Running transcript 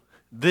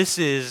This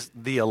is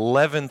the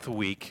 11th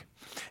week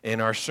in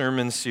our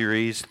sermon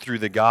series through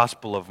the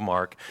Gospel of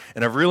Mark,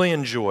 and I've really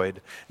enjoyed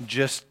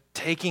just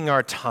taking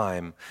our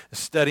time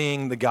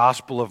studying the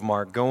Gospel of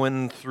Mark,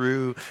 going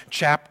through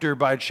chapter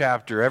by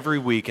chapter every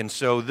week. And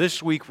so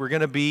this week we're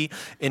going to be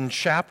in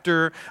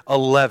chapter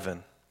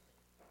 11.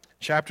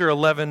 Chapter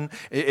 11,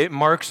 it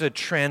marks a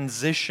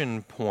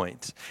transition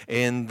point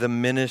in the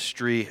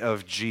ministry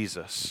of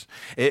Jesus.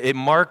 It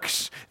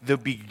marks the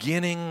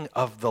beginning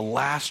of the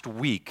last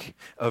week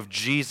of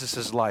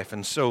Jesus' life.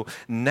 And so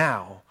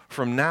now,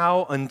 from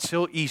now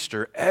until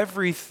Easter,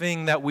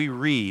 everything that we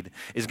read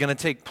is going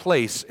to take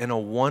place in a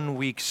 1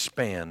 week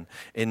span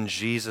in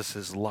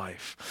Jesus'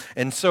 life.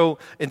 And so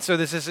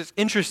this is this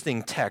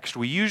interesting text.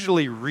 We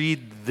usually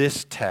read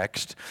this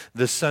text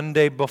the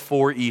Sunday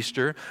before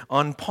Easter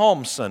on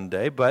Palm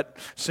Sunday, but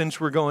since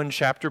we're going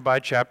chapter by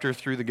chapter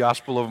through the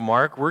Gospel of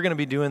Mark, we're going to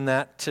be doing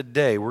that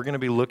today. We're going to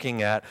be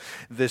looking at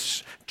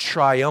this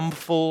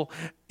triumphal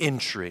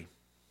entry.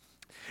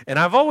 And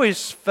I've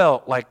always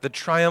felt like the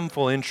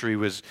triumphal entry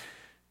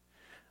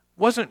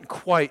wasn't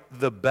quite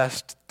the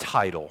best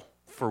title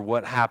for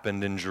what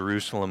happened in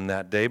Jerusalem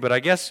that day, but I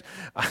guess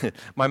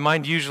my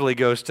mind usually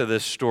goes to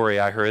this story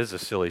I heard. It's a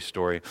silly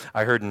story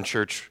I heard in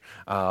church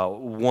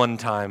one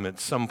time at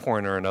some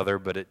point or another,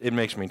 but it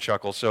makes me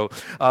chuckle. So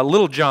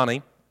little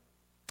Johnny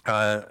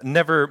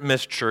never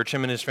missed church.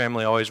 Him and his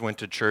family always went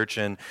to church,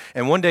 and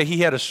one day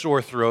he had a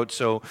sore throat,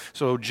 so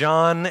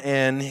John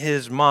and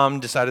his mom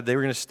decided they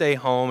were going to stay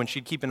home, and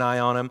she'd keep an eye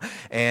on him,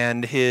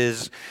 and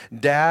his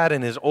dad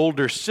and his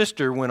older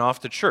sister went off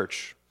to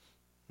church.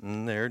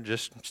 And they're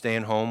just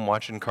staying home,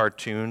 watching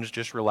cartoons,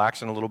 just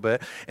relaxing a little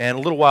bit, and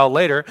a little while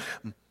later,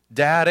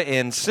 dad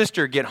and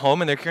sister get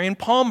home, and they're carrying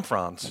palm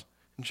fronds.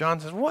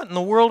 John says, "What in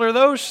the world are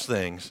those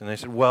things?" And they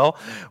said, "Well,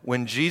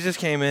 when Jesus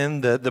came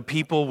in, the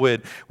people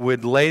would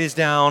lay these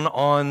down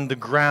on the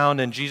ground,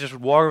 and Jesus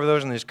would walk over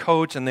those in his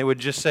coats, and they would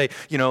just say,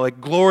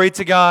 like, 'Glory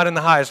to God in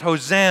the highest,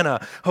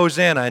 Hosanna,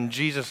 Hosanna.'" And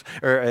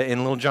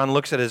little John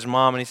looks at his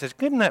mom, and he says,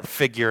 "Couldn't that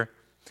figure?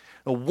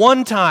 The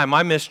one time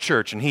I missed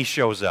church, and he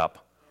shows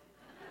up."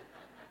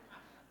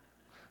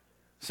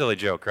 Silly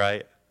joke,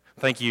 right?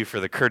 Thank you for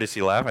the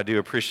courtesy laugh. I do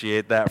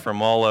appreciate that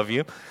from all of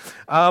you.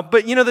 But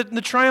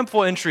the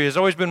triumphal entry has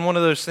always been one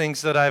of those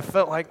things that I've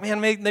felt like,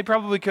 man, they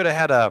probably could have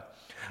had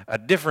a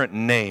different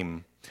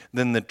name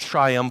than the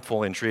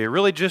triumphal entry. It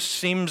really just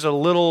seems a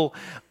little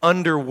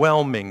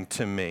underwhelming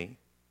to me.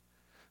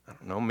 I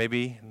don't know,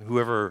 maybe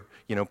whoever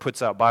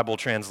puts out Bible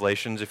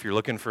translations, if you're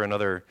looking for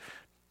another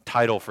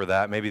title for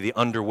that, maybe the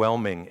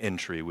underwhelming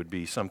entry would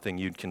be something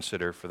you'd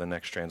consider for the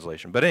next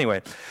translation. But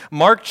anyway,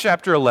 Mark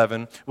chapter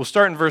 11, we'll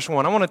start in verse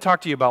 1. I want to talk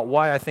to you about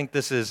why I think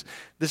this is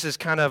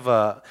kind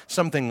of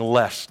something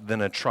less than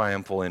a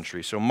triumphal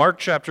entry. So Mark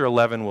chapter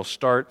 11, we'll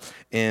start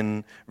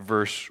in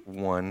verse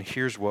 1.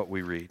 Here's what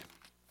we read.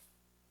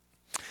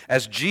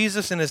 As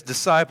Jesus and his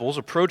disciples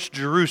approached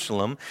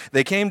Jerusalem,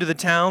 they came to the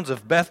towns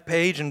of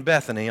Bethphage and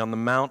Bethany on the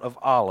Mount of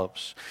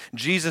Olives.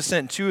 Jesus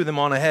sent two of them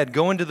on ahead.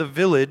 "Go into the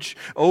village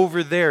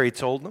over there," he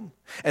told them.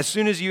 "As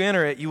soon as you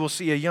enter it, you will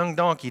see a young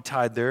donkey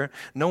tied there.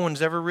 No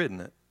one's ever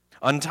ridden it.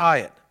 Untie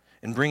it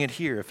and bring it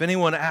here. If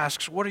anyone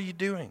asks, 'What are you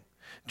doing?'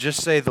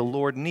 just say, 'The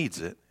Lord needs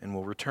it,' and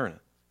we'll return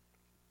it."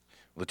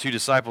 The two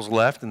disciples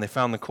left, and they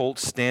found the colt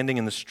standing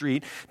in the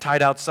street,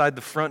 tied outside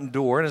the front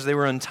door. And as they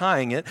were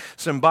untying it,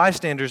 some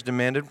bystanders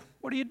demanded,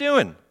 "What are you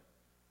doing?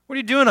 What are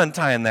you doing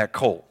untying that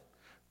colt?"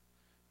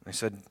 They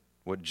said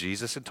what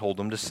Jesus had told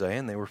them to say,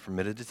 and they were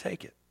permitted to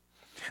take it.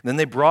 Then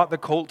they brought the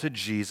colt to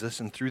Jesus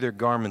and threw their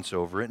garments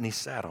over it, and he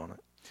sat on it.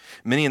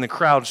 Many in the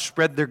crowd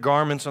spread their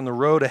garments on the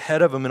road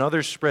ahead of him, and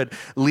others spread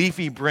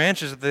leafy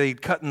branches that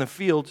they'd cut in the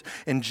fields.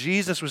 And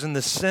Jesus was in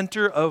the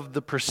center of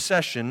the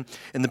procession,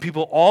 and the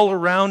people all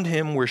around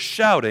him were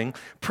shouting,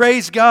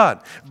 "Praise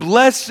God!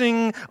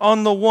 Blessing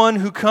on the one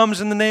who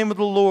comes in the name of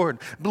the Lord!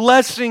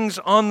 Blessings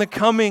on the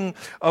coming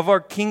of our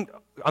king,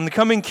 on the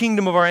coming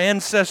kingdom of our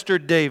ancestor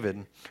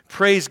David!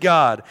 Praise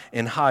God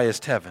in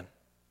highest heaven!"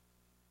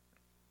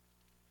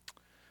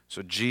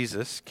 So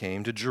Jesus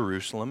came to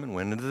Jerusalem and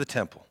went into the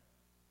temple.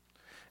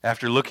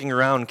 After looking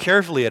around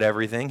carefully at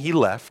everything, he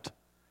left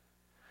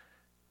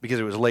because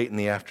it was late in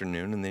the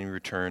afternoon, and then he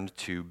returned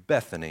to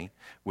Bethany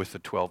with the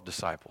 12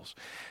 disciples.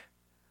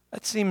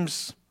 That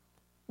seems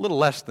a little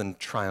less than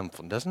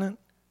triumphant, doesn't it?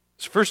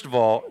 So first of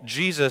all,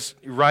 Jesus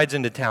rides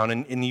into town,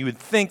 and you would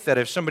think that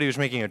if somebody was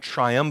making a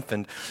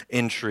triumphant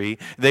entry,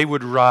 they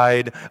would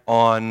ride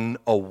on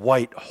a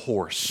white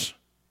horse.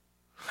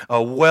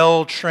 A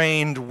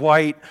well-trained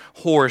white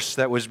horse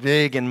that was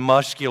big and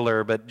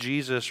muscular, but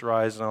Jesus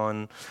rides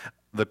on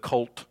the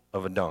colt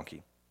of a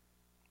donkey.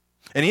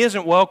 And he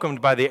isn't welcomed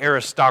by the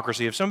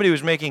aristocracy. If somebody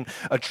was making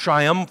a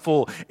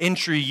triumphal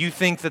entry, you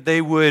think that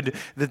they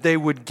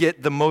would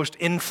get the most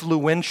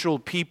influential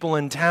people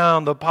in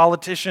town, the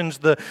politicians,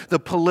 the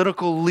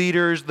political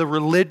leaders, the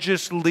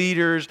religious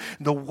leaders,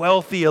 the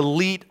wealthy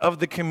elite of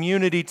the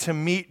community to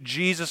meet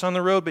Jesus on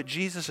the road. But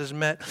Jesus is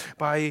met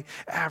by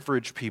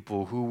average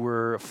people who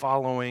were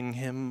following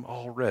him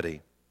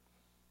already.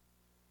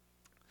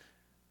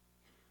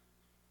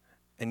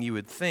 And you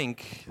would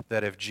think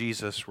that if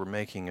Jesus were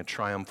making a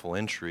triumphal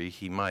entry,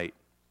 he might,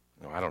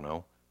 I don't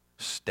know,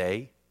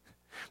 stay.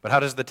 But how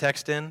does the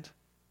text end?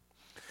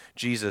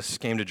 Jesus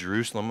came to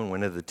Jerusalem and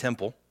went to the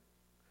temple.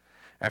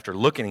 After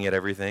looking at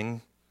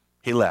everything,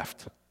 he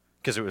left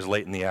because it was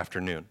late in the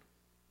afternoon.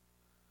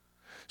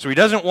 So he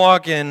doesn't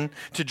walk in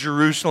to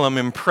Jerusalem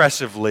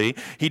impressively.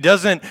 He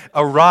doesn't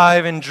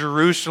arrive in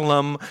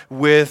Jerusalem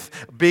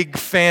with big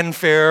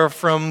fanfare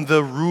from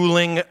the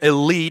ruling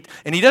elite,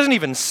 and he doesn't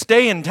even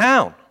stay in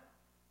town.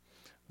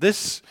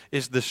 This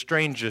is the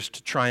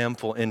strangest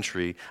triumphal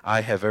entry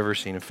I have ever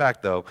seen. In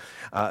fact, though,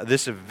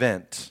 this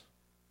event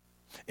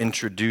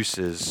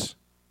introduces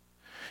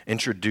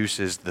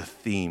the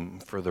theme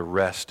for the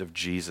rest of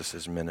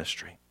Jesus'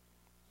 ministry.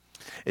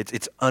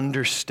 It's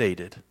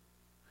understated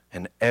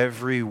in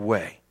every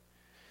way.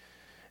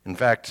 In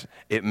fact,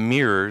 it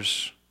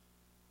mirrors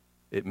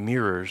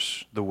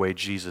the way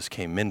Jesus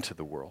came into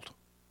the world.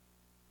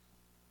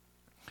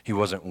 He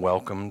wasn't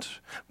welcomed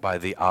by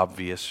the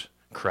obvious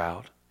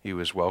crowd. He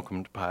was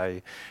welcomed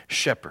by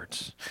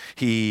shepherds.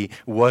 He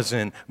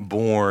wasn't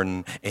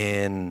born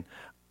in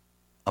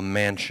a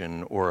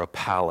mansion or a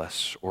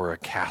palace or a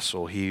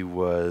castle. He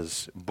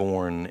was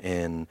born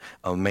in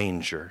a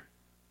manger.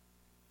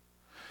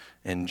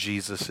 And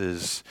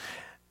Jesus'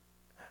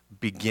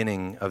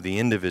 beginning of the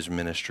end of his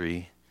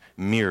ministry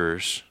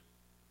mirrors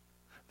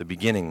the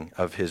beginning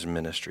of his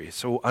ministry.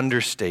 So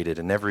understated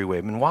in every way.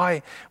 I mean,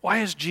 why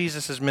is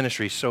Jesus'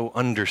 ministry so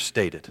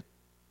understated?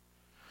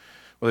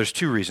 Well, there's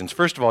two reasons.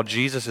 First of all,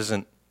 Jesus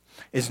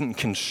isn't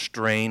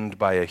constrained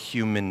by a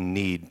human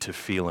need to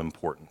feel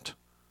important.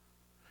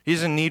 He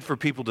doesn't need for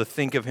people to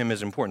think of him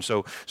as important.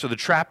 So the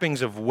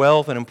trappings of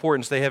wealth and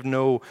importance, they have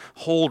no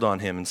hold on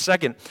him. And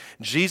second,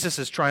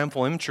 Jesus'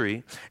 triumphal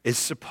entry is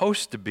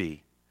supposed to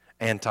be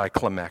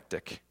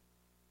anticlimactic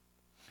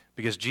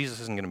because Jesus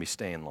isn't going to be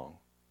staying long.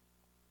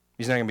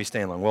 He's not going to be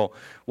staying long. Well,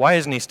 why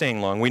isn't he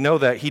staying long? We know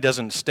that he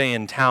doesn't stay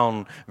in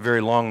town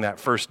very long that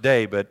first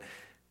day, but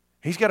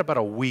he's got about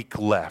a week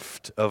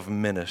left of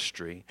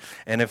ministry.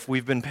 And if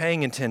we've been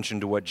paying attention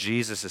to what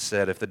Jesus has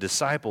said, if the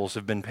disciples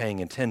have been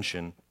paying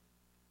attention,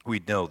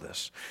 we'd know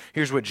this.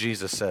 Here's what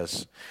Jesus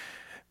says.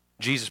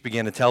 Jesus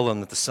began to tell them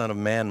that the Son of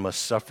Man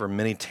must suffer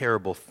many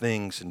terrible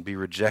things and be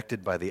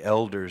rejected by the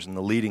elders and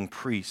the leading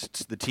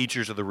priests, the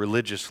teachers of the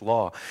religious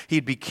law.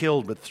 He'd be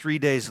killed, but 3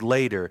 days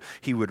later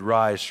he would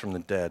rise from the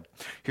dead.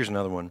 Here's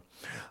another one.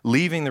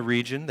 Leaving the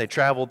region, they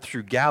traveled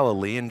through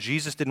Galilee, and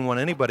Jesus didn't want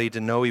anybody to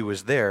know he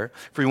was there,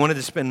 for he wanted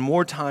to spend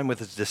more time with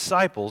his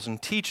disciples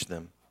and teach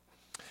them.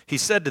 He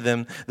said to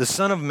them, "The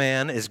Son of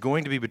Man is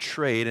going to be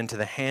betrayed into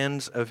the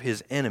hands of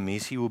his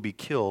enemies. He will be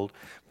killed,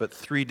 but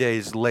 3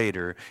 days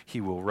later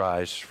he will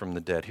rise from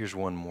the dead." Here's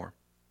one more.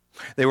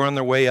 They were on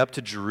their way up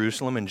to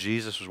Jerusalem, and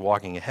Jesus was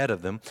walking ahead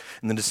of them.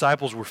 And the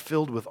disciples were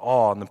filled with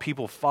awe, and the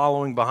people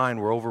following behind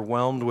were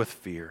overwhelmed with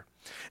fear.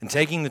 And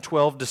taking the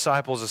 12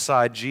 disciples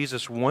aside,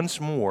 Jesus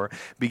once more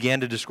began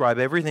to describe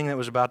everything that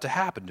was about to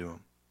happen to him.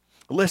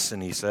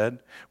 "Listen," he said,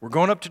 "we're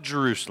going up to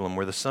Jerusalem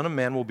where the Son of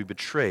Man will be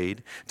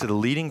betrayed to the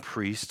leading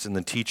priests and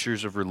the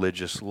teachers of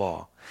religious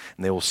law.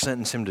 And they will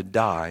sentence him to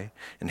die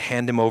and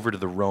hand him over to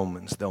the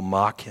Romans. They'll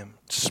mock him,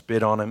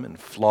 spit on him, and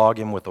flog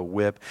him with a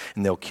whip,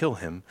 and they'll kill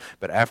him.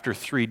 But after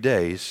 3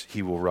 days,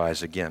 he will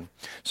rise again."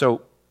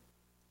 So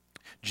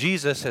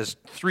Jesus has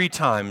 3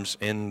 times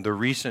in the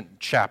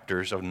recent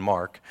chapters of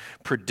Mark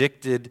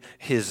predicted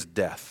his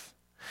death.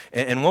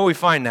 And what we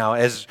find now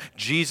as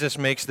Jesus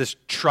makes this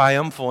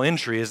triumphal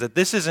entry is that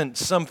this isn't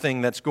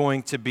something that's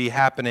going to be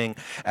happening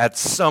at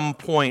some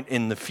point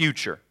in the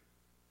future.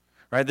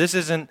 Right? This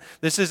isn't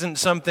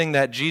something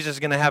that Jesus is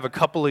going to have a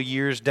couple of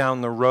years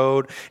down the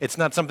road. It's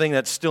not something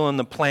that's still in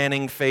the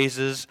planning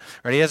phases.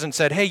 Right? He hasn't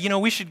said, "Hey,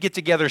 we should get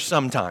together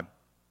sometime."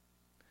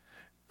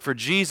 For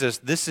Jesus,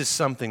 this is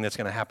something that's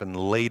going to happen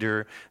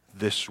later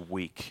this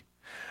week.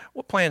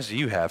 What plans do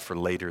you have for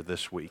later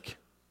this week?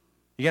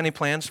 You got any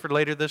plans for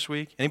later this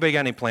week? Anybody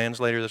got any plans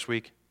later this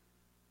week?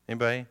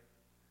 Anybody?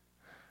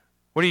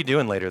 What are you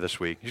doing later this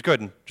week? Just go ahead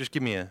and just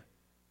give me a...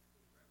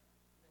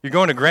 You're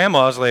going to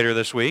Grandma's later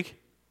this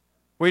week.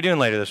 What are you doing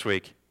later this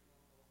week?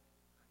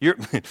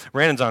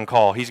 Brandon's on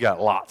call. He's got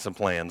lots of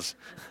plans.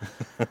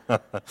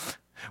 What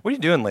are you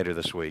doing later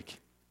this week?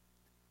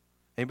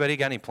 Anybody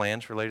got any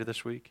plans for later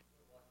this week?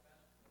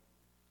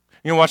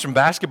 You're going to watch some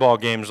basketball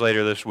games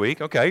later this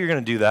week. Okay, you're going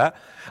to do that.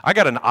 I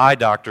got an eye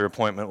doctor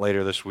appointment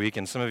later this week,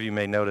 and some of you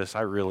may notice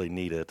I really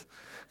need it.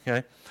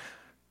 Okay?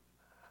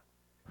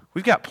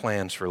 We've got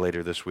plans for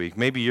later this week.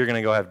 Maybe you're going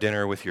to go have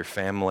dinner with your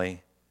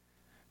family,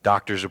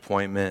 doctor's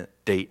appointment,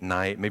 date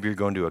night. Maybe you're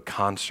going to a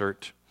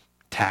concert,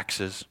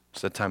 taxes.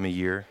 It's that time of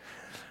year.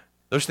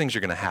 Those things are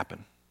going to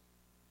happen.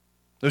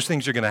 Those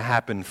things are going to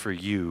happen for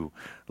you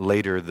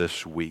later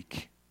this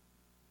week.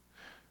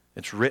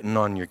 It's written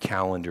on your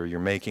calendar. You're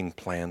making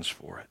plans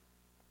for it.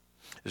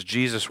 As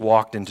Jesus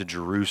walked into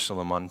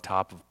Jerusalem on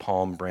top of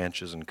palm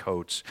branches and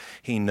coats,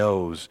 he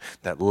knows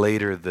that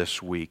later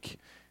this week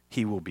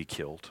he will be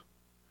killed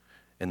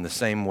in the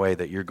same way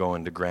that you're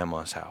going to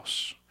Grandma's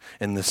house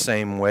in the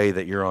same way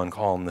that you're on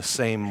call, in the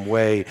same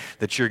way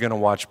that you're going to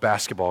watch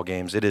basketball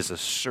games. It is a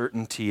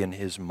certainty in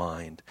his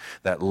mind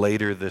that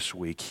later this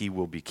week he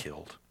will be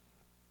killed.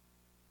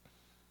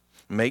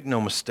 Make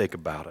no mistake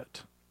about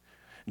it.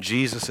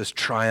 Jesus'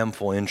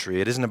 triumphal entry,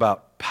 it isn't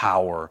about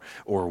power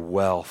or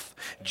wealth.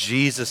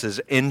 Jesus'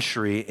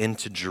 entry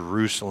into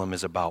Jerusalem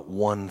is about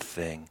one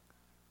thing: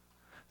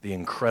 the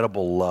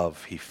incredible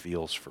love he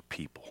feels for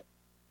people.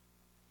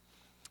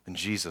 And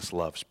Jesus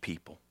loves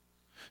people.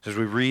 So as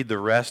we read the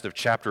rest of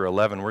chapter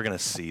 11, we're going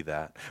to see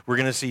that. We're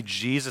going to see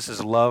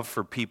Jesus' love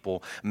for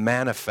people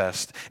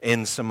manifest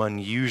in some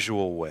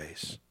unusual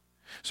ways.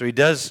 So he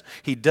does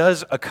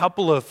a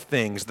couple of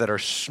things that are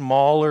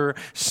smaller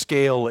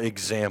scale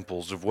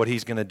examples of what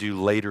he's going to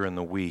do later in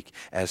the week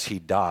as he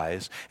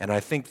dies. And I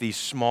think these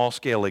small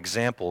scale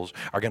examples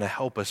are going to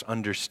help us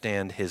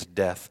understand his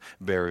death,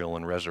 burial,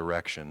 and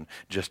resurrection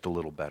just a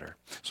little better.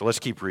 So let's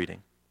keep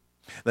reading.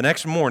 The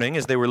next morning,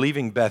 as they were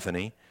leaving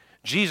Bethany,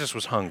 Jesus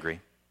was hungry.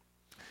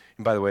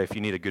 And by the way, if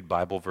you need a good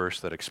Bible verse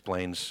that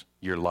explains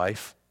your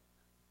life,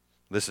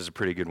 this is a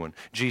pretty good one.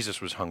 Jesus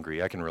was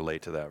hungry. I can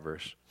relate to that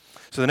verse.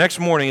 So the next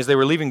morning, as they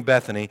were leaving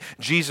Bethany,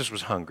 Jesus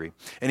was hungry.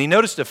 And he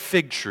noticed a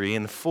fig tree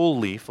in full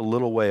leaf a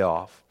little way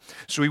off.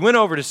 So he went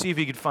over to see if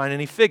he could find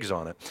any figs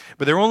on it.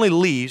 But there were only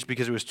leaves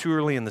because it was too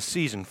early in the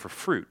season for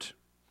fruit.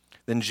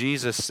 Then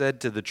Jesus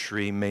said to the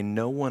tree, "May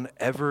no one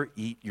ever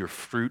eat your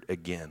fruit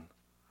again."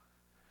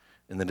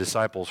 And the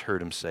disciples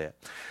heard him say it.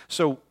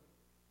 So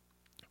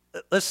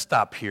let's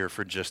stop here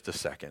for just a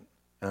second.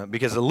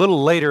 Because a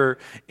little later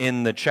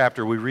in the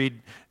chapter, we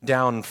read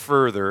down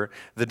further,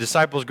 the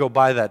disciples go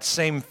by that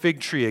same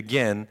fig tree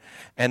again,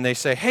 and they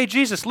say, "Hey,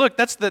 Jesus, look,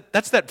 that's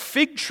that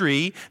fig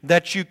tree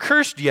that you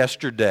cursed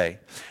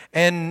yesterday,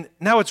 and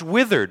now it's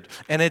withered,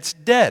 and it's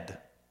dead."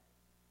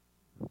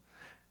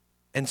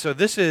 And so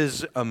this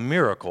is a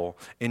miracle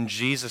in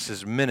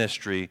Jesus'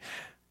 ministry,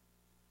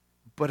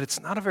 but it's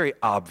not a very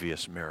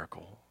obvious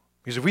miracle.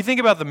 Because if we think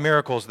about the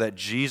miracles that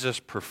Jesus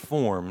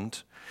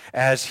performed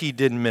as he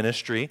did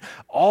ministry,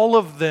 all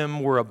of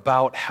them were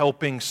about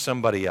helping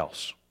somebody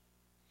else.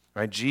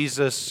 Right?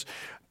 Jesus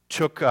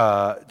took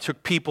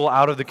people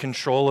out of the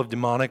control of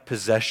demonic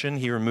possession.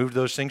 He removed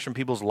those things from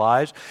people's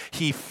lives.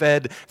 He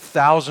fed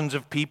thousands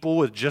of people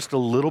with just a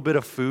little bit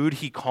of food.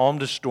 He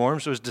calmed a storm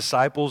so his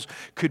disciples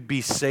could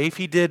be safe.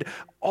 He did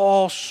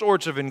all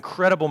sorts of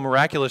incredible,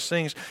 miraculous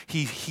things.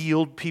 He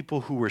healed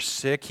people who were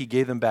sick. He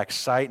gave them back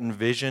sight and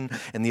vision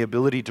and the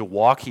ability to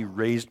walk. He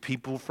raised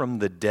people from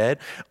the dead.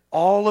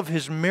 All of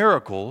his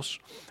miracles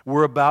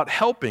were about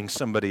helping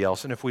somebody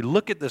else. And if we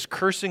look at this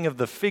cursing of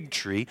the fig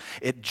tree,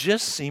 it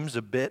just seems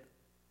a bit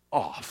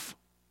off.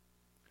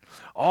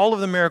 All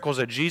of the miracles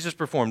that Jesus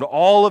performed,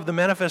 all of the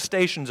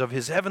manifestations of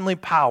his heavenly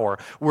power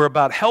were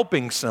about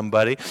helping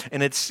somebody.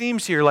 And it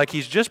seems here like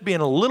he's just being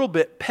a little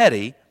bit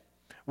petty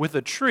with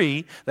a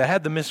tree that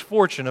had the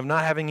misfortune of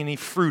not having any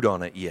fruit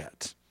on it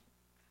yet.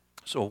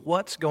 So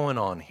what's going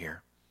on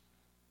here?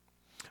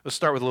 Let's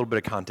start with a little bit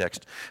of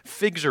context.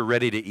 Figs are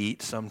ready to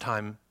eat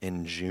sometime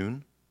in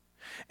June.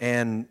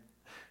 And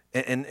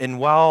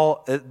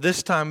while at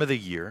this time of the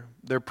year,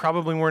 there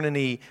probably weren't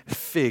any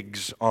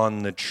figs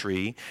on the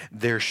tree,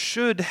 there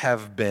should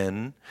have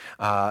been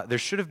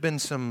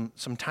some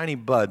tiny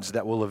buds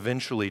that will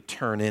eventually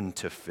turn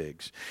into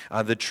figs.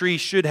 The tree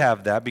should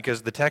have that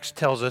because the text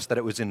tells us that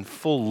it was in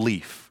full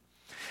leaf.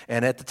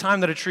 And at the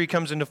time that a tree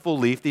comes into full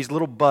leaf, these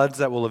little buds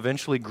that will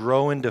eventually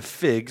grow into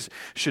figs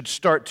should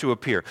start to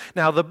appear.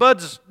 Now, the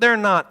buds, they're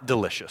not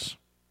delicious.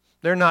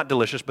 They're not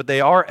delicious, but they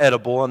are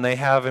edible, and they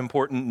have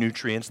important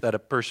nutrients that a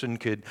person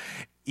could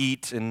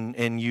eat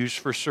and use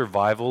for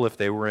survival if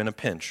they were in a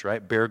pinch,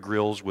 right? Bear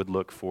Grylls would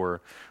look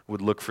for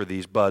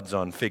these buds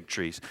on fig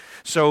trees.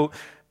 So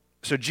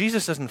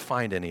Jesus doesn't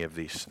find any of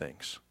these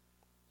things.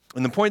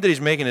 And the point that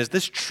he's making is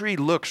this tree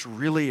looks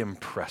really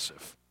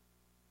impressive,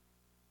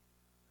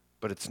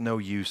 but it's no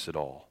use at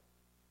all.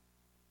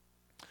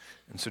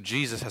 And so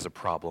Jesus has a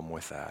problem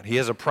with that. He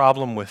has a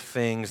problem with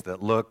things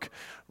that look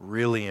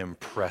really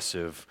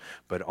impressive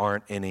but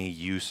aren't any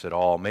use at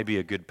all. Maybe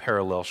a good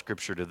parallel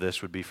scripture to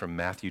this would be from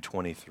Matthew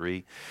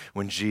 23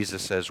 when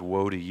Jesus says,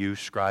 "Woe to you,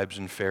 scribes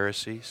and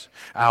Pharisees.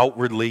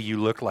 Outwardly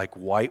you look like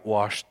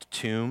whitewashed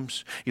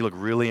tombs. You look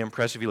really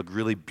impressive. You look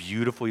really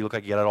beautiful. You look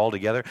like you got it all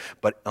together.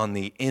 But on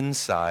the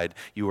inside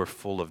you are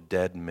full of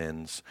dead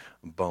men's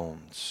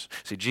bones."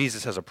 See,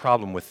 Jesus has a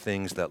problem with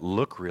things that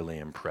look really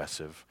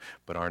impressive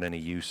but aren't any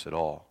use at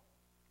all.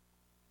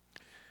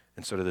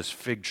 And so to this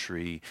fig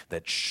tree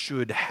that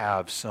should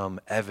have some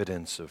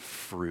evidence of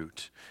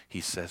fruit,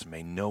 he says,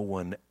 "May no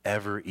one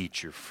ever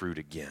eat your fruit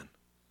again."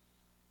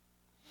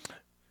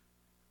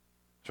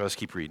 So let's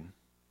keep reading.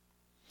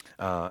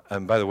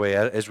 And by the way,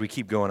 as we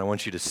keep going, I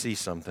want you to see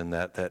something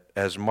that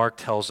as Mark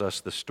tells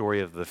us the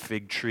story of the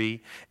fig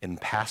tree in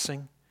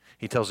passing,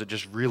 he tells it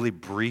just really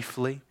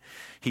briefly.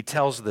 He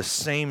tells the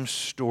same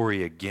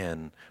story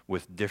again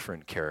with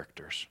different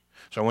characters.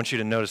 So I want you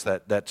to notice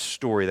that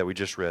story that we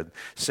just read.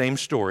 Same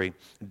story,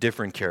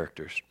 different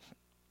characters.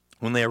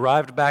 When they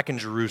arrived back in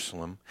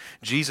Jerusalem,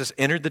 Jesus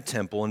entered the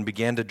temple and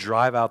began to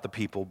drive out the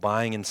people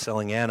buying and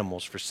selling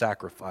animals for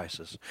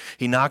sacrifices.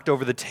 He knocked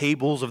over the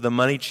tables of the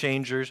money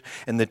changers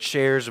and the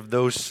chairs of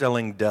those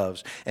selling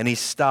doves, and he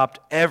stopped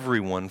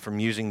everyone from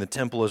using the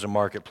temple as a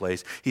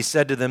marketplace. He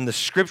said to them, "The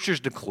scriptures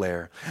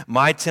declare,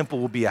 'My temple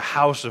will be a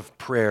house of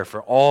prayer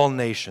for all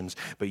nations,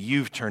 but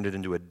you've turned it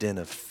into a den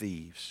of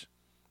thieves.'"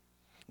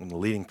 When the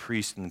leading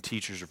priests and the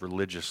teachers of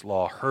religious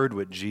law heard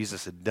what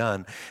Jesus had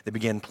done, they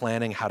began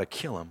planning how to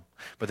kill him.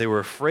 But they were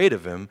afraid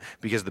of him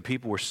because the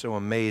people were so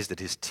amazed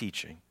at his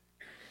teaching.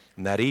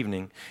 And that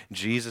evening,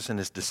 Jesus and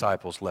his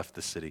disciples left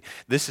the city.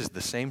 This is the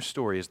same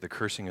story as the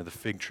cursing of the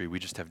fig tree. We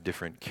just have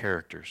different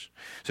characters.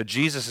 So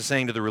Jesus is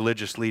saying to the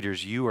religious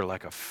leaders, "You are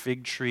like a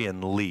fig tree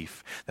and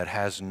leaf that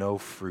has no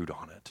fruit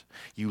on it.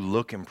 You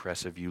look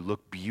impressive, you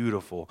look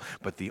beautiful,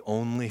 but the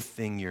only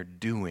thing you're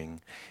doing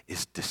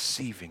is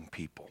deceiving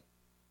people."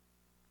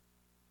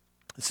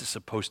 This is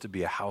supposed to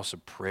be a house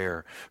of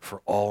prayer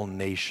for all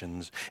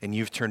nations, and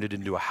you've turned it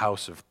into a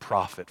house of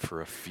profit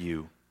for a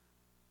few.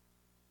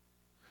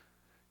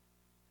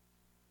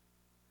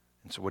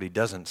 And so what he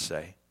doesn't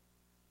say,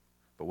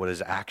 but what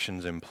his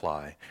actions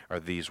imply, are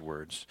these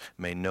words: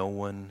 "May no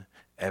one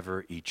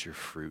ever eat your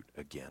fruit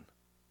again."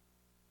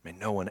 May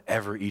no one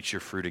ever eat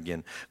your fruit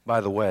again.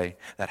 By the way,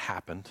 that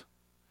happened.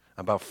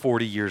 About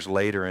 40 years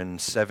later, in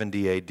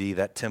 70 AD,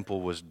 that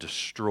temple was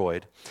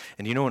destroyed.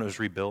 And you know when it was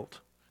rebuilt?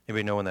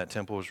 Anybody know when that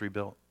temple was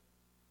rebuilt?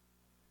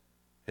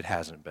 It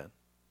hasn't been.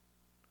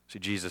 See,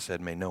 Jesus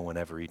said, "May no one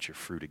ever eat your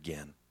fruit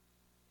again."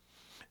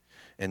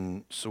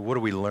 And so what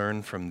do we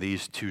learn from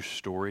these two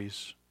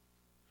stories?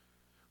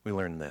 We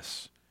learn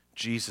this: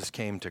 Jesus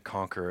came to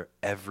conquer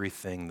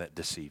everything that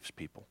deceives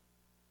people.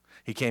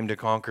 He came to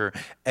conquer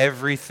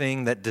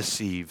everything that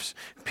deceives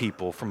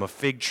people, from a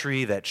fig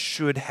tree that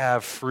should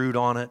have fruit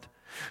on it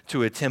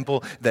to a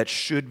temple that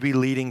should be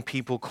leading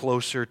people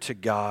closer to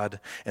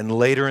God. And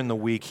later in the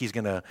week, he's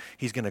going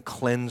to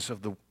cleanse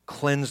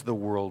the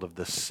world of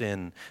the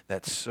sin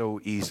that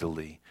so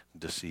easily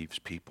deceives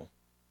people.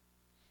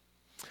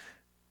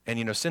 And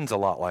you know, sin's a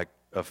lot like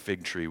a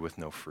fig tree with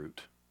no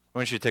fruit. I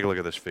want you to take a look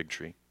at this fig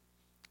tree.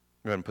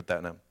 Go ahead and put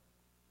that down.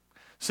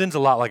 Sin's a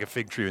lot like a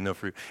fig tree with no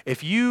fruit.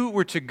 If you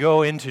were to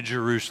go into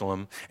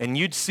Jerusalem and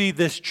you'd see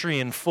this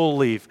tree in full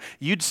leaf,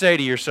 you'd say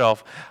to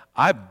yourself,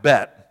 "I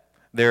bet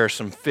there are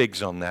some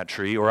figs on that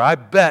tree," or "I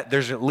bet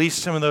there's at least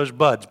some of those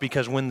buds,"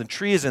 because when the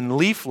tree is in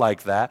leaf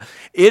like that,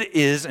 it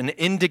is an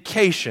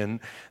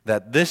indication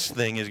that this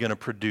thing is going to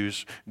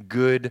produce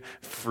good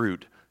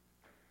fruit.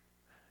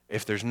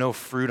 If there's no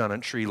fruit on a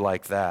tree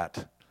like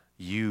that,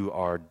 you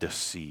are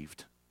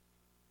deceived.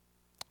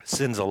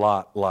 Sin's a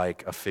lot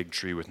like a fig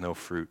tree with no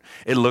fruit.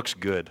 It looks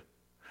good.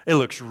 It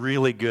looks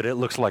really good. It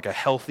looks like a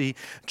healthy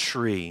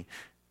tree.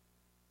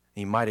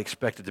 You might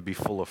expect it to be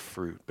full of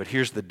fruit. But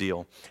here's the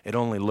deal: it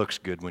only looks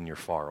good when you're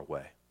far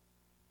away.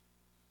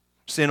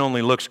 Sin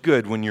only looks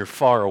good when you're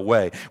far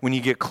away. When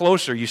you get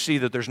closer, you see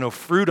that there's no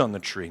fruit on the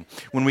tree.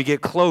 When we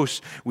get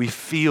close, we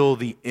feel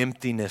the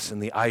emptiness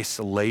and the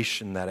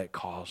isolation that it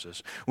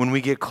causes. When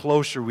we get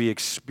closer, we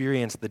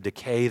experience the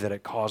decay that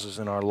it causes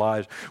in our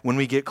lives. When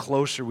we get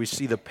closer, we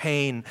see the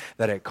pain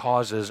that it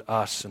causes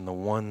us and the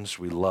ones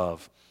we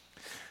love.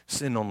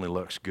 Sin only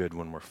looks good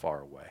when we're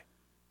far away.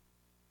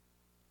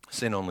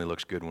 Sin only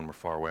looks good when we're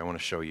far away. I want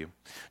to show you.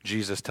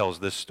 Jesus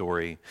tells this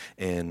story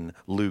in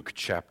Luke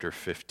chapter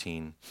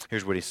 15.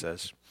 Here's what he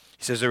says.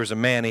 He says, there was a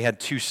man, he had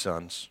two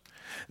sons.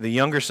 The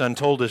younger son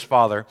told his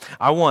father,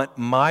 "I want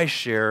my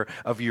share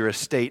of your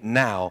estate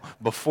now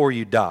before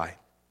you die."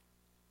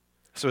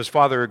 So his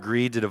father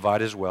agreed to divide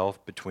his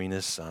wealth between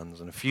his sons.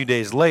 And a few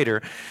days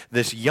later,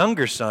 this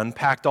younger son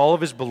packed all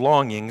of his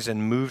belongings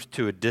and moved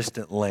to a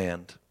distant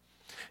land.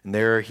 And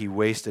there he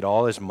wasted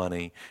all his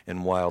money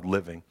in wild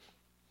living.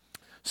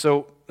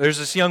 So there's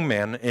this young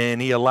man, and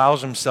he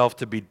allows himself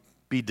to be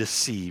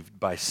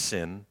deceived by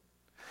sin.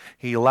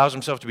 He allows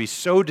himself to be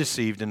so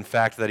deceived, in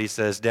fact, that he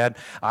says, "Dad,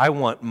 I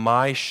want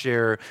my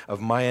share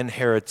of my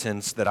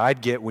inheritance that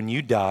I'd get when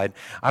you died.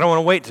 I don't want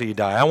to wait till you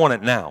die. I want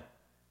it now."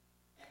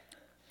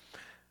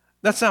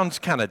 That sounds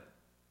kind of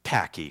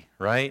tacky,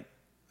 right?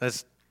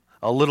 That's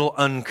a little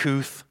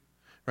uncouth,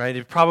 right?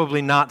 It's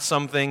probably not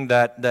something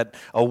that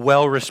a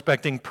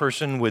well-respecting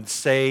person would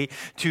say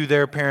to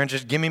their parents,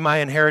 "Just give me my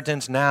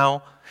inheritance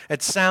now."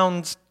 It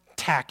sounds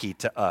tacky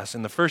to us.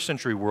 In the first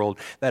century world,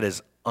 that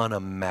is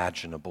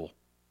unimaginable.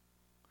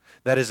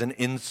 That is an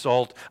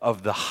insult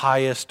of the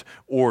highest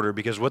order,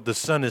 because what the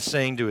son is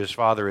saying to his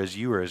father is,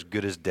 "You are as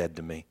good as dead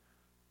to me.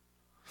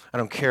 I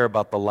don't care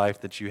about the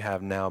life that you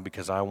have now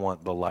because I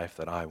want the life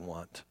that I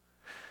want.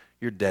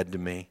 You're dead to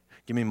me.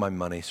 Give me my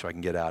money so I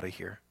can get out of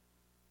here."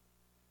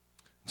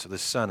 So the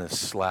son is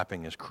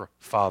slapping his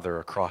father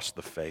across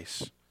the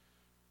face.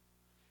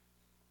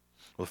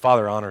 Well, the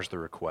father honors the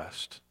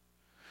request.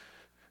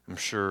 I'm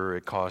sure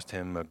it caused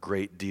him a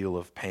great deal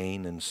of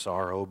pain and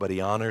sorrow, but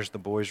he honors the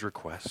boy's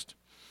request.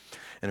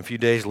 And a few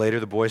days later,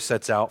 the boy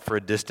sets out for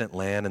a distant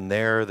land, and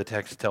there the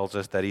text tells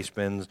us that he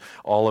spends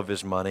all of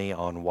his money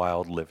on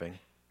wild living.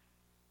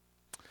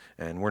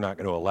 And we're not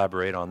going to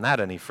elaborate on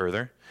that any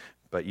further,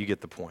 but you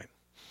get the point.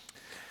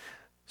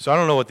 So I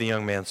don't know what the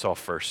young man saw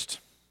first.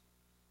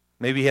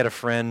 Maybe he had a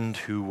friend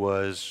who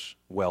was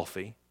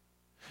wealthy.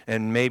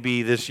 And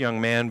maybe this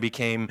young man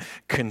became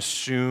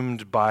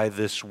consumed by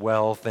this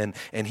wealth, and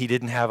he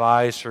didn't have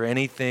eyes for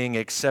anything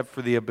except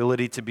for the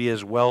ability to be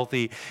as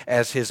wealthy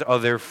as his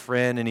other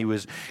friend, and he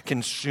was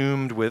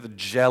consumed with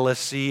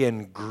jealousy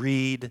and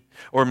greed.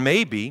 Or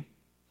maybe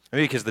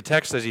because the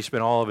text says he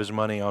spent all of his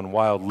money on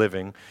wild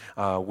living,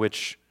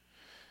 which,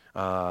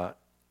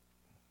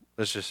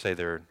 let's just say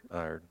there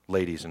are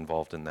ladies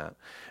involved in that.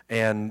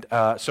 And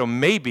so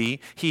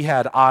maybe he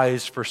had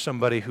eyes for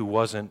somebody who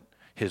wasn't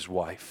his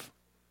wife.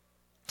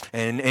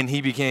 And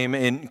he became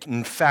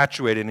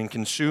infatuated and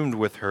consumed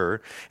with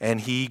her, and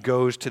he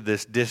goes to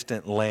this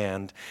distant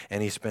land,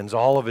 and he spends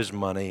all of his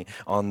money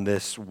on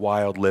this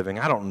wild living.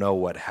 I don't know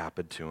what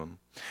happened to him.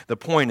 The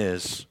point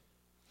is,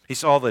 he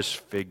saw this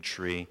fig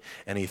tree,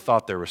 and he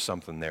thought there was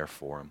something there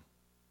for him.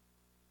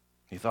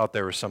 He thought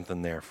there was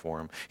something there for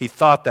him. He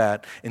thought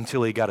that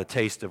until he got a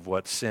taste of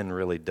what sin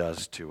really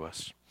does to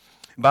us.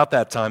 About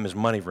that time, his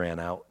money ran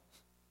out,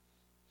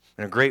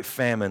 and a great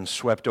famine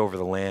swept over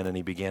the land, and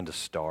he began to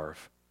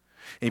starve.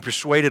 And he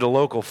persuaded a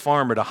local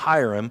farmer to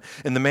hire him,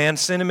 and the man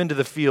sent him into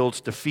the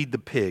fields to feed the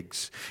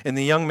pigs. And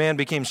the young man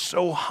became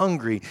so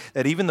hungry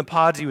that even the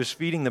pods he was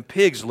feeding the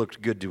pigs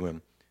looked good to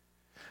him.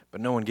 But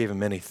no one gave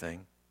him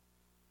anything.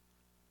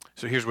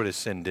 So here's what his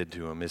sin did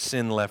to him. His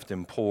sin left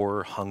him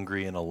poor,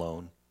 hungry, and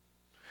alone.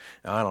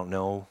 Now, I don't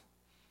know.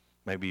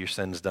 Maybe your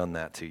sin's done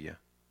that to you.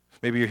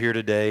 Maybe you're here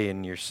today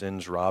and your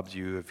sin's robbed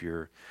you of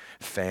your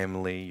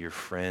family, your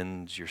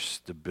friends, your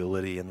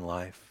stability in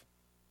life.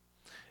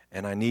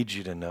 And I need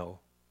you to know,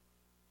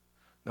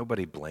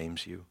 nobody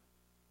blames you.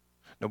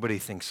 Nobody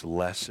thinks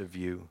less of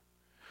you.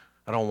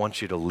 I don't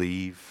want you to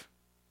leave.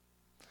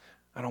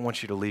 I don't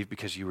want you to leave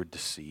because you were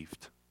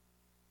deceived.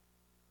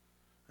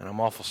 And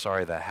I'm awful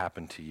sorry that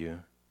happened to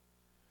you.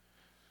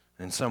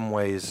 In some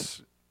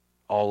ways,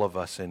 all of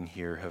us in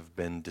here have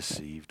been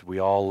deceived. We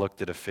all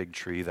looked at a fig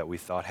tree that we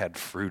thought had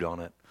fruit on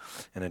it,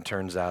 and it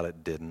turns out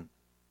it didn't.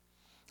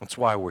 That's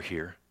why we're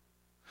here.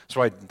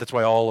 That's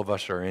why all of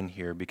us are in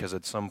here, because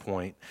at some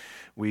point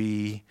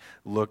we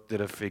looked at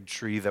a fig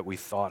tree that we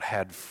thought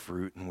had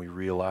fruit and we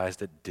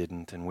realized it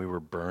didn't, and we were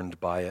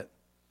burned by it.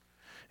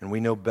 And we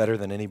know better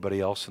than anybody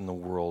else in the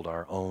world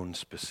our own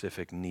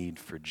specific need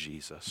for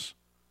Jesus.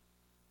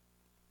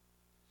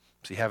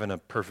 See, having a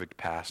perfect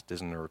past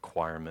isn't a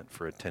requirement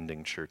for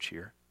attending church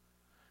here,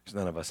 because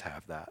none of us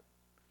have that.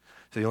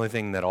 So the only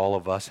thing that all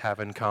of us have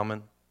in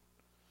common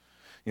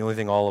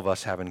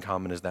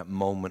is that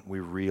moment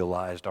we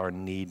realized our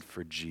need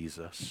for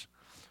Jesus,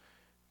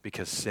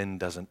 because sin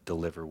doesn't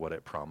deliver what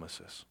it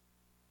promises.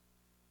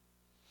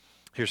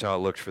 Here's how it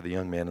looked for the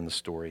young man in the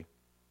story.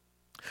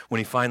 When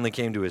he finally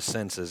came to his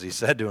senses, he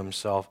said to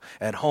himself,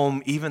 "At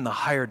home, even the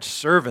hired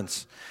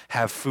servants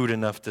have food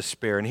enough to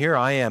spare, and here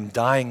I am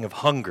dying of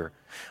hunger.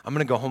 I'm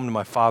going to go home to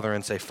my father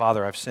and say,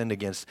 'Father, I've sinned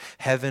against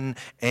heaven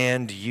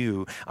and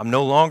you. I'm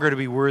no longer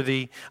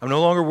worthy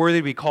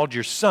to be called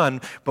your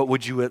son, but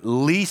would you at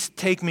least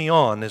take me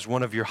on as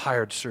one of your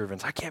hired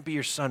servants? I can't be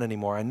your son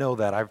anymore. I know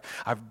that.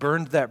 I've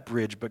burned that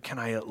bridge, but can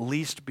I at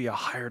least be a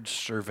hired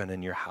servant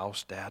in your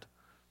house, Dad?'"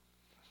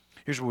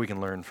 Here's what we can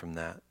learn from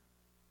that.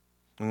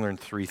 We learn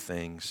three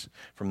things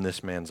from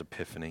this man's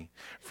epiphany.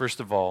 First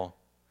of all,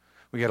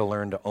 we got to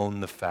learn to own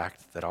the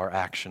fact that our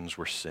actions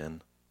were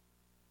sin.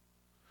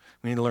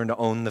 We need to learn to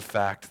own the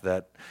fact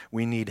that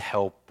we need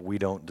help we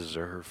don't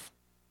deserve.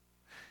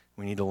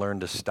 We need to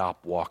learn to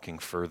stop walking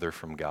further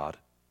from God.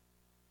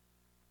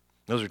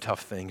 Those are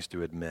tough things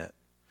to admit.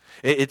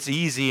 It's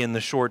easy in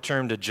the short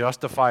term to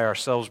justify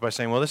ourselves by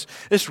saying, well,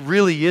 this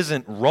really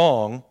isn't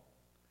wrong.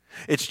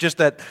 It's just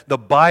that the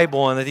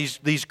Bible and that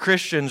these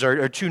Christians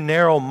are too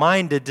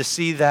narrow-minded to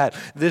see that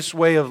this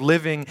way of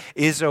living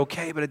is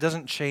okay, but it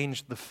doesn't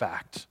change the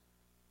fact.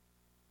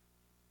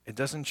 It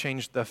doesn't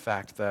change the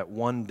fact that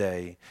one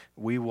day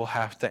we will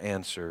have to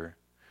answer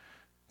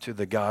to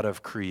the God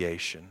of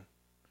creation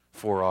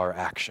for our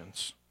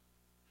actions.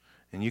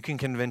 And you can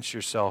convince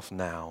yourself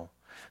now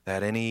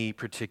that any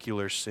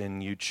particular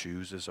sin you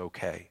choose is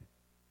okay.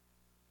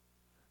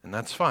 And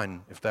that's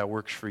fine if that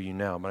works for you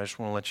now, but I just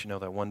want to let you know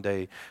that one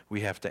day we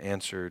have to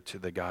answer to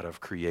the God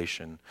of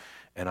creation,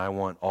 and I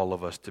want all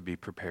of us to be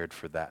prepared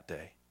for that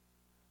day.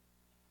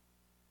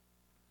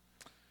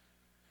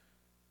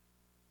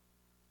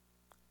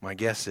 My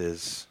guess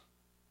is,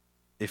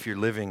 if you're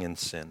living in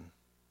sin,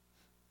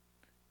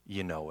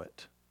 you know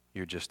it.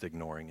 You're just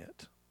ignoring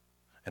it.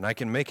 And I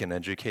can make an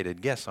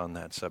educated guess on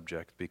that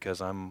subject because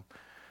I'm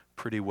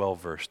pretty well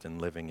versed in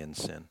living in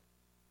sin.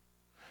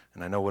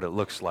 And I know what it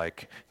looks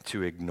like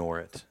to ignore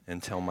it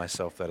and tell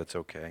myself that it's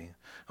okay.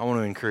 I want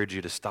to encourage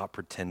you to stop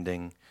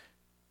pretending.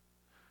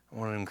 I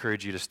want to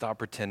encourage you to stop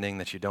pretending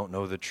that you don't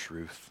know the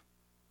truth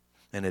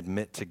and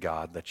admit to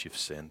God that you've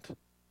sinned.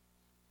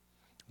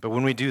 But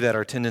when we do that,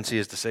 our tendency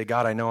is to say,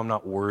 God, I know I'm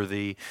not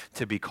worthy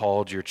to be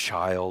called your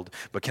child,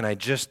 but can I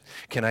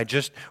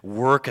just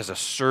work as a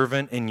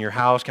servant in your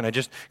house? Can I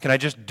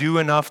just do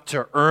enough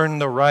to earn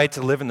the right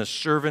to live in the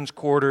servants'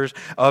 quarters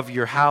of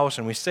your house?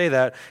 And we say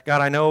that,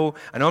 God, I know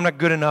I'm not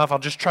good enough. I'll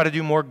just try to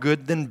do more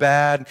good than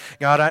bad.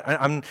 God,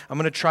 I'm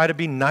going to try to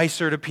be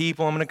nicer to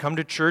people. I'm going to come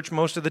to church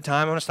most of the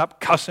time. I'm going to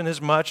stop cussing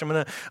as much. I'm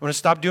going to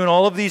stop doing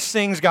all of these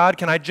things. God,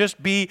 can I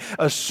just be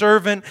a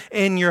servant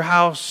in your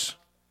house?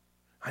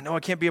 I know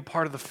I can't be a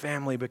part of the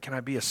family, but can I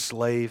be a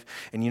slave?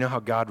 And you know how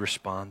God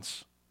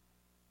responds?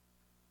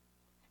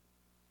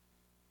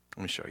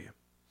 Let me show you.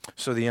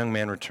 So the young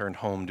man returned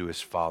home to his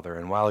father,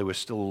 and while he was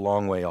still a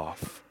long way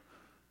off,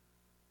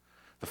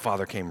 the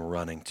father came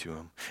running to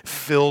him.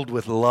 Filled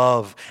with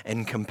love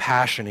and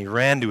compassion, he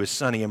ran to his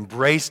son, he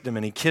embraced him,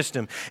 and he kissed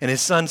him. And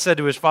his son said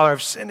to his father,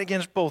 I've sinned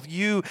against both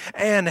you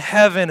and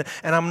heaven,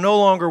 and I'm no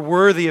longer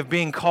worthy of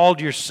being called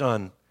your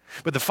son.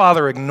 But the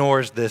father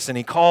ignores this, and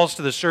he calls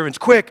to the servants,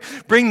 quick,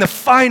 bring the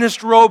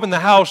finest robe in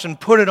the house and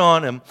put it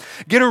on him.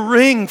 Get a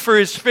ring for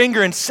his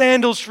finger and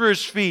sandals for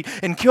his feet,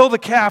 and kill the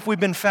calf we've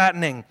been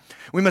fattening.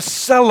 We must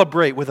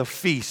celebrate with a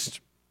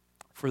feast.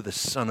 For the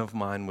son of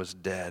mine was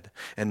dead,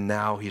 and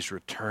now he's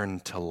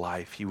returned to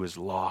life. He was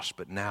lost,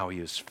 but now he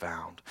is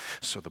found.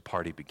 So the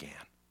party began.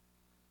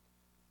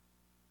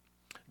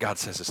 God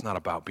says it's not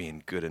about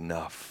being good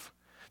enough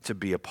to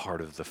be a part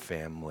of the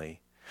family.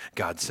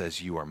 God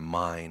says, you are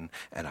mine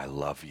and I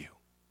love you.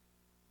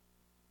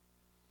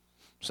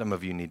 Some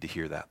of you need to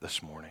hear that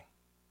this morning.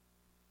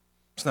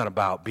 It's not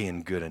about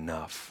being good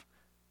enough.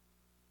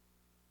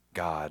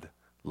 God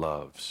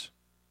loves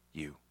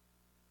you.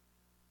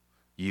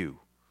 You.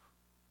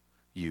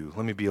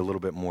 Let me be a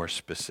little bit more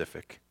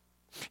specific.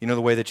 You know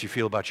the way that you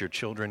feel about your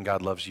children,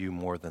 God loves you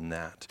more than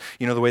that.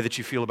 You know the way that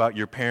you feel about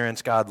your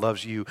parents, God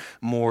loves you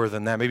more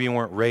than that. Maybe you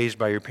weren't raised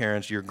by your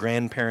parents, your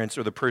grandparents,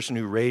 or the person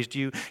who raised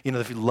you. You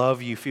know the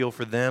love you feel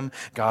for them,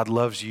 God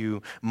loves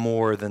you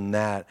more than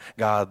that.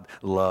 God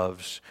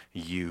loves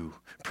you.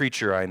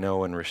 Preacher I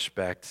know and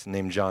respect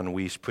named John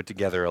Weiss put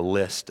together a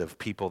list of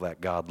people that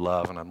God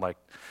loves, and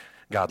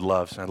God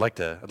loves, and I'd like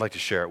to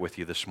share it with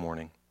you this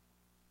morning.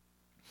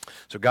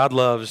 So God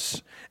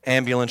loves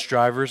ambulance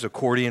drivers,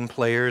 accordion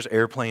players,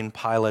 airplane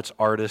pilots,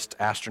 artists,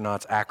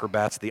 astronauts,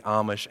 acrobats, the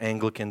Amish,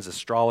 Anglicans,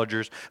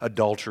 astrologers,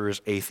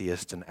 adulterers,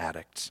 atheists, and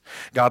addicts.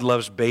 God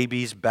loves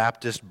babies,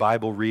 Baptists,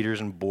 Bible readers,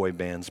 and boy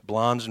bands,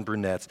 blondes and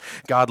brunettes.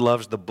 God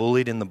loves the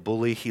bullied and the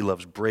bully. He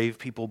loves brave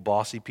people,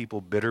 bossy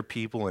people, bitter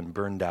people, and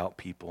burned out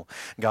people.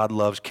 God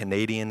loves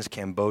Canadians,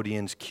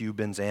 Cambodians,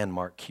 Cubans, and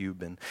Mark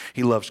Cuban.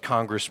 He loves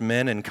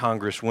congressmen and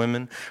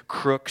congresswomen,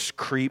 crooks,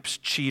 creeps,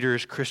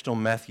 cheaters, crystal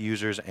meth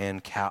users,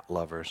 and cat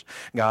lovers.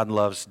 God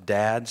loves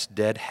dads,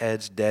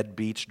 deadheads,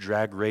 deadbeats,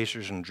 drag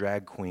racers, and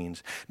drag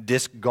queens,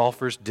 disc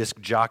golfers, disc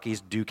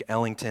jockeys, Duke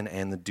Ellington,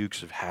 and the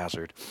Dukes of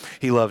Hazzard.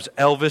 He loves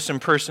Elvis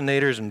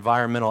impersonators,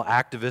 environmental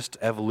activists,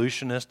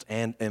 evolutionists,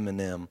 and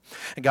Eminem.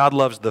 God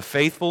loves the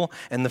faithful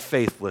and the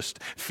faithless,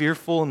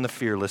 fearful and the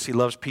fearless. He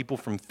loves people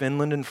from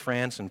Finland and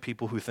France and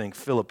people who think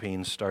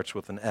Philippines starts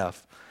with an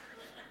F.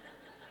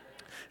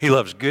 He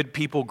loves good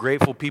people,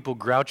 grateful people,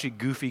 grouchy,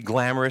 goofy,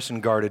 glamorous,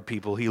 and guarded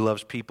people. He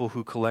loves people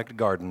who collect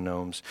garden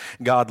gnomes.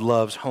 God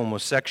loves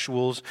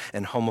homosexuals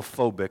and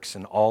homophobics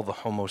and all the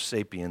homo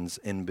sapiens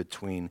in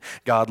between.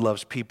 God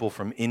loves people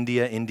from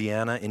India,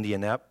 Indiana,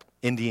 intense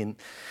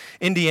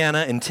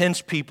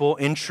people,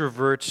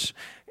 introverts,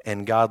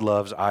 and God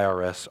loves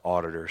IRS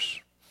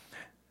auditors.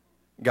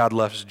 God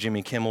loves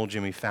Jimmy Kimmel,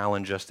 Jimmy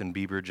Fallon, Justin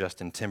Bieber,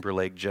 Justin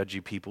Timberlake,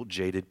 judgy people,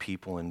 jaded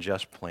people, and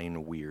just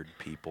plain weird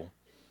people.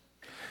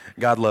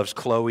 God loves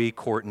Chloe,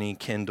 Courtney,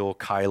 Kendall,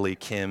 Kylie,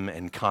 Kim,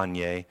 and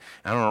Kanye.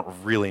 I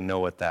don't really know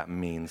what that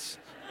means.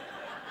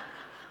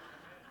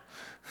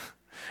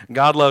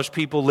 God loves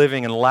people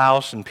living in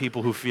Laos and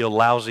people who feel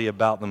lousy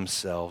about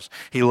themselves.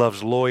 He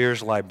loves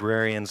lawyers,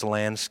 librarians,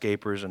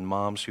 landscapers, and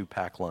moms who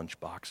pack lunch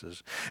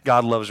boxes.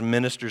 God loves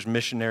ministers,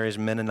 missionaries,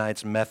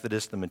 Mennonites,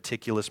 Methodists, the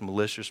meticulous,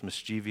 malicious,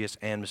 mischievous,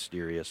 and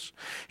mysterious.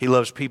 He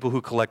loves people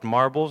who collect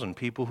marbles and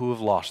people who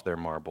have lost their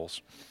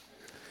marbles.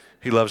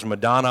 He loves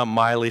Madonna,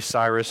 Miley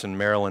Cyrus, and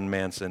Marilyn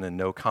Manson, and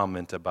no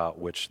comment about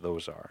which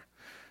those are.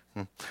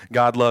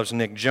 God loves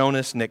Nick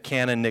Jonas, Nick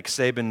Cannon, Nick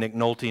Saban, Nick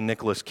Nolte,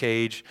 Nicolas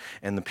Cage,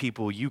 and the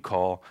people you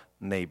call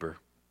neighbor.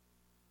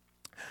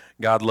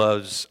 God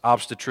loves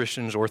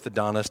obstetricians,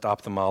 orthodontists,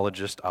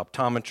 ophthalmologists,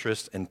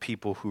 optometrists, and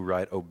people who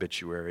write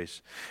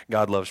obituaries.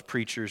 God loves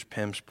preachers,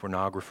 pimps,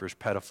 pornographers,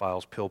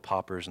 pedophiles, pill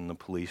poppers, and the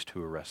police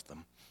who arrest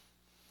them.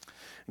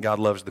 God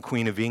loves the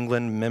Queen of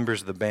England,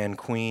 members of the band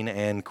Queen,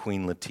 and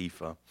Queen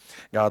Latifah.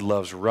 God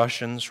loves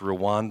Russians,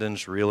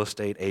 Rwandans, real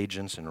estate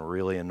agents, and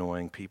really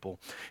annoying people.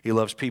 He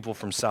loves people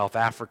from South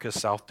Africa,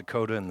 South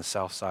Dakota, and the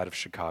south side of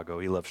Chicago.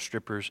 He loves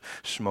strippers,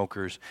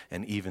 smokers,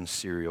 and even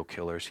serial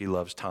killers. He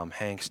loves Tom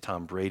Hanks,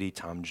 Tom Brady,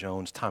 Tom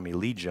Jones, Tommy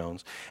Lee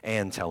Jones,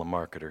 and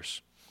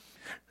telemarketers.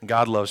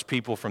 God loves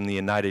people from the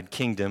United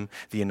Kingdom,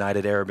 the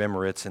United Arab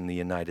Emirates, and the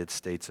United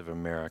States of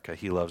America.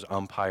 He loves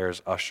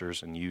umpires,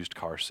 ushers, and used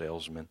car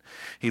salesmen.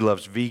 He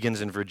loves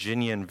vegans in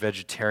Virginia and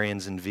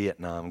vegetarians in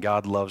Vietnam.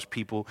 God loves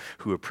people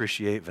who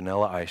appreciate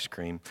vanilla ice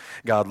cream.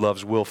 God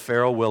loves Will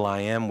Ferrell,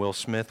 will.i.am, Will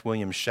Smith,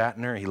 William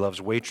Shatner. He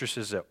loves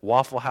waitresses at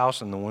Waffle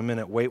House and the women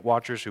at Weight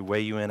Watchers who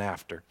weigh you in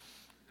after.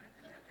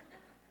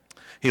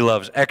 He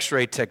loves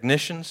x-ray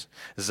technicians,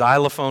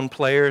 xylophone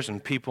players,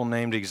 and people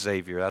named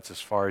Xavier. That's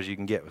as far as you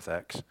can get with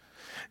X.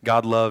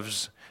 God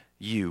loves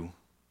you,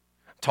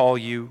 tall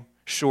you,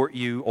 short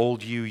you,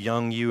 old you,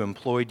 young you,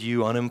 employed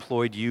you,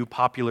 unemployed you,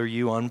 popular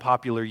you,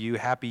 unpopular you,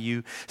 happy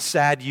you,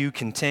 sad you,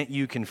 content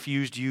you,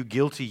 confused you,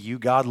 guilty you.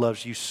 God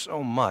loves you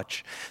so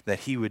much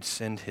that he would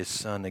send his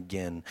son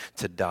again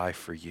to die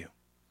for you.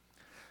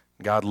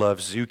 God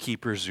loves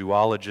zookeepers,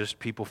 zoologists,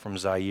 people from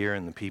Zaire,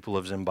 and the people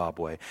of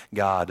Zimbabwe.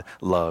 God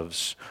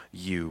loves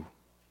you.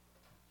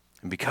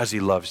 And because he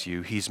loves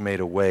you, he's made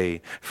a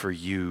way for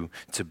you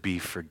to be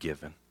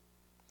forgiven.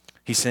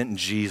 He sent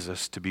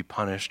Jesus to be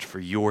punished for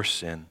your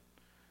sin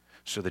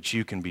so that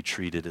you can be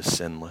treated as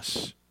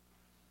sinless.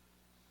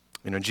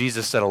 You know,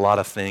 Jesus said a lot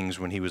of things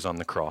when he was on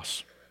the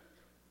cross.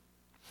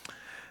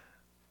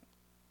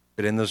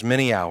 But in those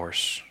many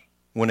hours,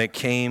 when it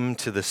came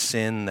to the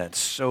sin that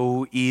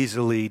so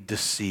easily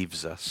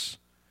deceives us,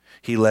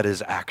 he let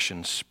his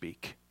actions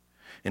speak.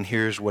 And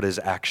here's what his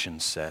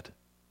actions said.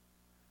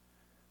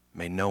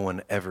 May no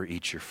one ever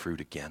eat your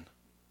fruit again.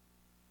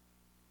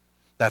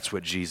 That's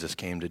what Jesus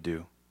came to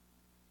do.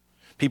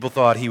 People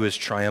thought he was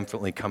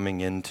triumphantly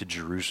coming into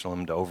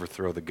Jerusalem to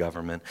overthrow the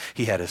government.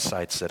 He had his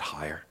sights set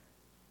higher.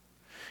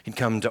 He'd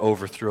come to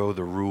overthrow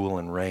the rule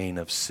and reign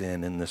of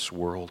sin in this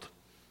world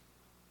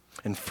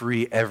and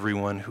free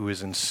everyone who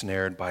is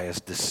ensnared by his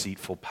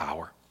deceitful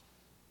power.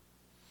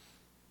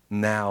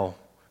 Now,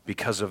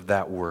 because of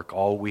that work,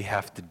 all we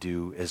have to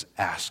do is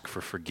ask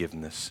for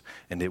forgiveness,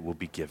 and it will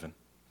be given.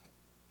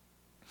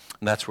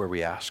 And that's where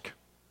we ask.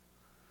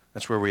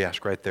 That's where we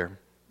ask, right there.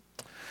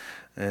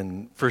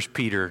 And 1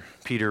 Peter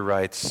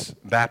writes,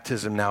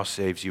 baptism now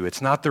saves you.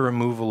 It's not the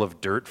removal of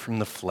dirt from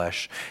the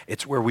flesh.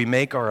 It's where we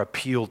make our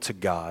appeal to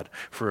God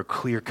for a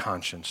clear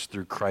conscience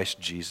through Christ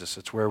Jesus.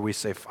 It's where we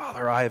say,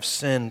 Father, I have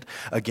sinned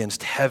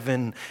against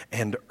heaven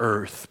and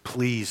earth.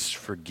 Please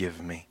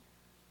forgive me.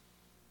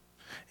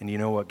 And you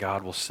know what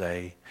God will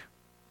say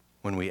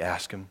when we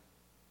ask him?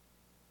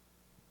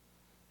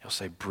 He'll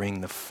say,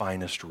 bring the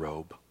finest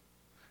robe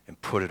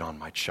and put it on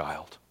my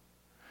child,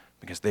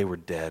 because they were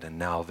dead and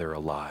now they're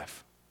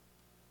alive.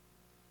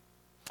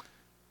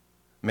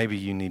 Maybe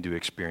you need to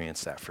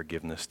experience that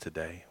forgiveness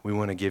today. We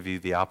want to give you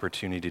the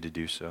opportunity to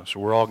do so. So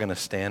we're all going to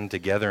stand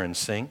together and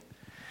sing.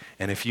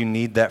 And if you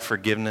need that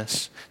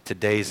forgiveness,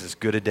 today's as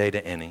good a day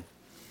to any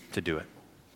to do it.